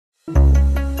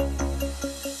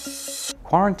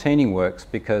Quarantining works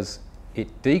because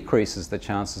it decreases the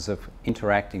chances of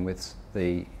interacting with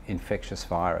the infectious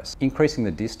virus, increasing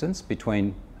the distance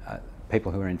between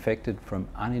people who are infected from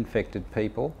uninfected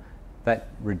people. That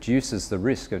reduces the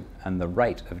risk and the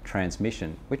rate of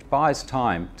transmission, which buys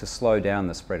time to slow down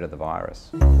the spread of the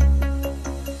virus.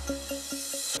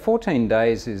 14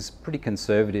 days is pretty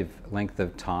conservative length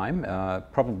of time.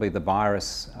 Probably the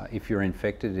virus, if you're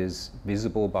infected, is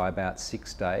visible by about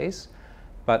 6 days.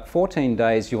 But 14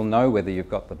 days you'll know whether you've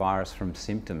got the virus from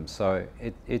symptoms. So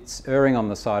it's erring on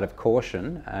the side of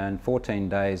caution, and 14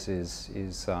 days is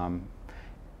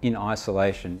in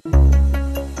isolation.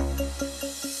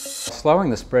 Slowing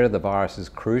the spread of the virus is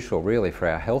crucial really for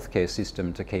our healthcare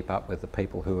system to keep up with the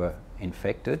people who are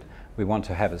infected. We want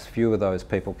to have as few of those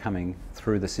people coming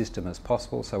through the system as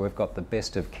possible, so we've got the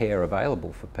best of care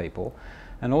available for people,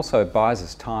 and also buys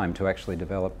us time to actually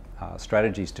develop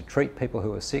strategies to treat people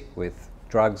who are sick with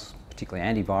drugs, particularly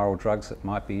antiviral drugs that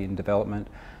might be in development,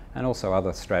 and also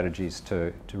other strategies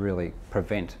to really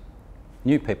prevent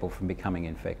new people from becoming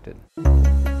infected.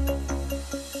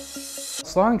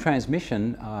 Slowing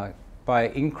transmission by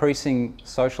increasing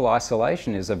social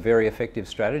isolation is a very effective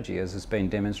strategy, as has been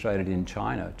demonstrated in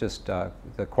China. Just the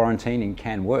quarantining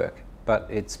can work, but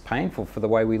it's painful for the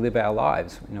way we live our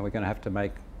lives. You know, we're going to have to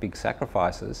make big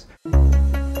sacrifices.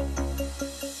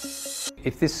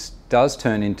 If this does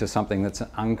turn into something that's an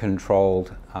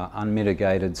uncontrolled,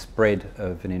 unmitigated spread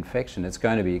of an infection, it's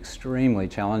going to be extremely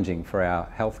challenging for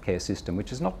our healthcare system,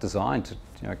 which is not designed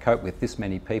to cope with this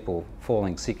many people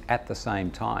falling sick at the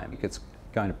same time. It's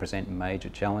going to present major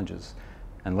challenges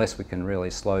unless we can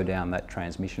really slow down that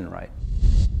transmission rate.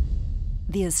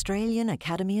 The Australian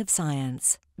Academy of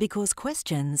Science, because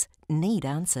questions need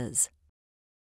answers.